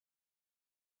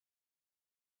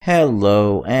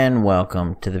Hello and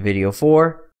welcome to the video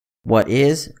for what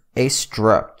is a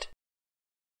struct.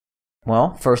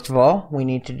 Well, first of all, we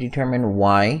need to determine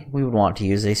why we would want to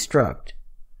use a struct.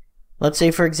 Let's say,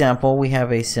 for example, we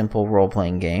have a simple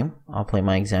role-playing game. I'll play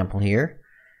my example here.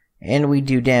 And we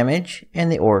do damage,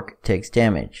 and the orc takes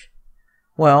damage.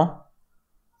 Well,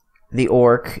 the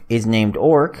orc is named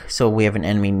orc, so we have an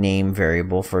enemy name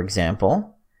variable, for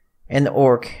example. And the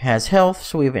orc has health,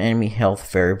 so we have an enemy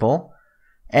health variable.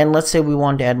 And let's say we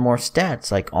wanted to add more stats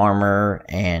like armor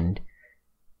and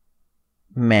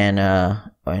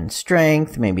mana and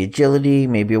strength, maybe agility,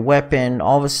 maybe a weapon.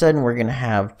 All of a sudden we're going to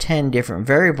have 10 different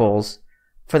variables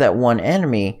for that one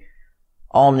enemy,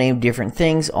 all named different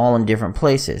things, all in different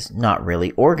places, not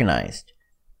really organized.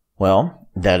 Well,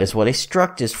 that is what a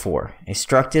struct is for. A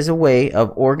struct is a way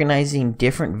of organizing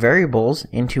different variables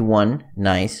into one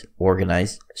nice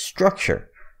organized structure.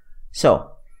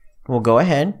 So we'll go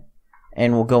ahead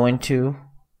and we'll go into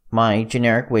my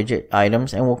generic widget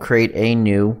items and we'll create a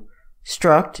new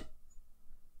struct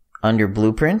under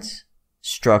blueprints,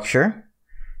 structure,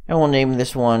 and we'll name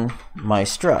this one my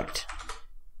struct.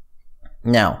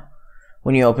 Now,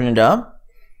 when you open it up,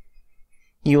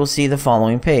 you will see the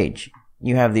following page.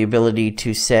 You have the ability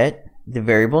to set the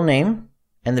variable name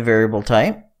and the variable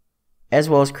type, as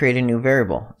well as create a new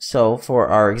variable. So for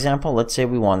our example, let's say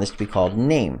we want this to be called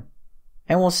name.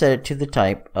 And we'll set it to the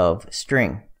type of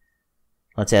string.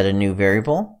 Let's add a new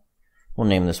variable. We'll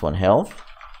name this one health.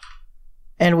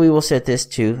 And we will set this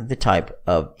to the type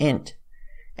of int.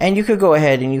 And you could go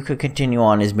ahead and you could continue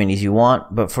on as many as you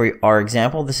want, but for our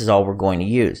example, this is all we're going to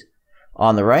use.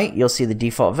 On the right, you'll see the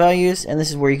default values, and this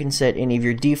is where you can set any of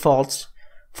your defaults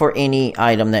for any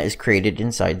item that is created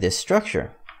inside this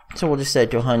structure. So we'll just set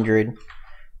it to 100,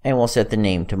 and we'll set the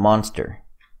name to monster.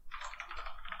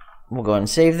 We'll go ahead and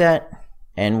save that.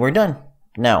 And we're done.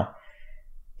 Now,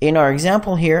 in our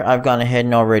example here, I've gone ahead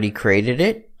and already created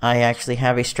it. I actually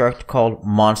have a struct called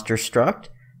monster struct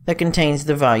that contains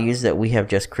the values that we have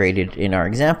just created in our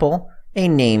example, a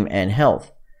name and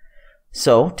health.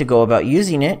 So, to go about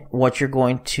using it, what you're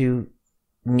going to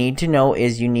need to know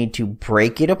is you need to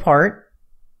break it apart,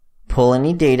 pull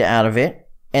any data out of it,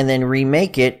 and then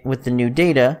remake it with the new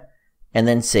data, and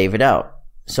then save it out.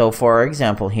 So, for our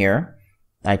example here,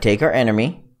 I take our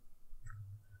enemy,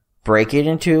 break it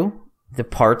into the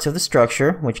parts of the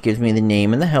structure, which gives me the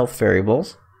name and the health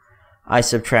variables. I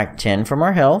subtract 10 from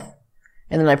our health,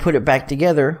 and then I put it back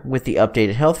together with the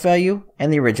updated health value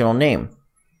and the original name.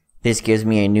 This gives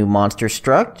me a new monster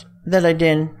struct that I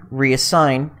then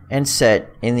reassign and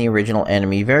set in the original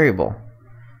enemy variable.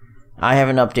 I have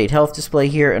an update health display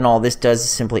here, and all this does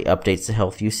is simply updates the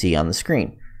health you see on the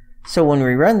screen. So when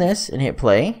we run this and hit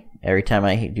play, every time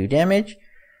I do damage,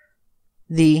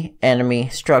 the enemy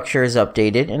structure is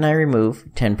updated and I remove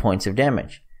 10 points of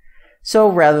damage. So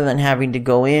rather than having to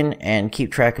go in and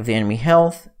keep track of the enemy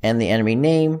health and the enemy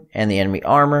name and the enemy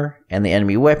armor and the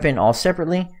enemy weapon all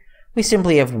separately, we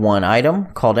simply have one item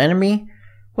called enemy,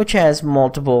 which has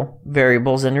multiple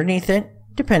variables underneath it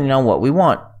depending on what we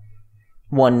want.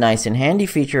 One nice and handy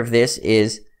feature of this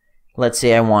is, let's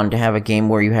say I wanted to have a game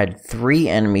where you had 3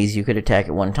 enemies you could attack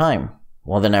at one time.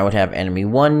 Well, then I would have enemy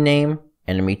 1 name,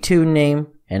 enemy 2 name,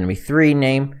 enemy 3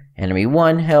 name, enemy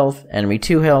 1 health, enemy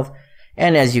 2 health,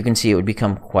 and as you can see, it would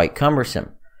become quite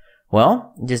cumbersome.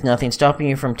 Well, there's nothing stopping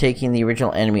you from taking the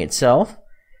original enemy itself.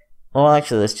 Well,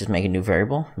 actually, let's just make a new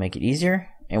variable, make it easier,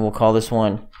 and we'll call this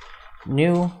one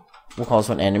new, we'll call this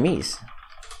one enemies.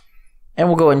 And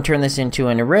we'll go ahead and turn this into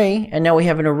an array, and now we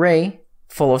have an array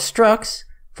full of structs,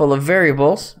 full of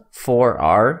variables for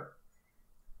our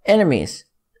enemies.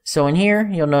 So in here,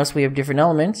 you'll notice we have different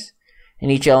elements,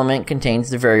 and each element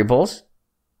contains the variables,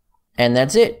 and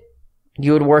that's it.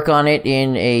 You would work on it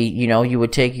in a, you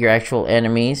would take your actual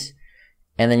enemies,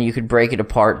 and then you could break it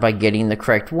apart by getting the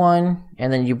correct one,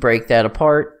 and then you break that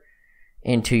apart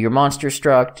into your monster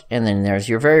struct, and then there's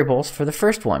your variables for the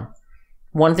first one.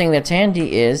 One thing that's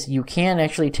handy is you can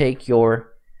actually take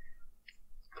your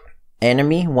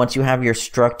enemy, once you have your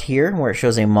struct here, where it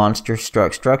shows a monster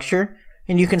struct structure,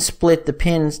 and you can split the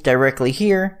pins directly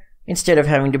here, instead of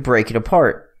having to break it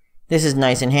apart. This is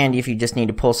nice and handy if you just need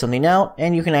to pull something out,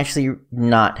 and you can actually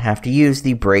not have to use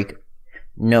the break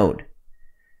node.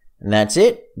 And that's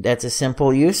it. That's a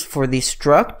simple use for the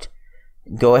struct.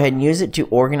 Go ahead and use it to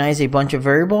organize a bunch of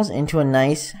variables into a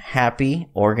nice, happy,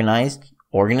 organized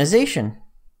organization.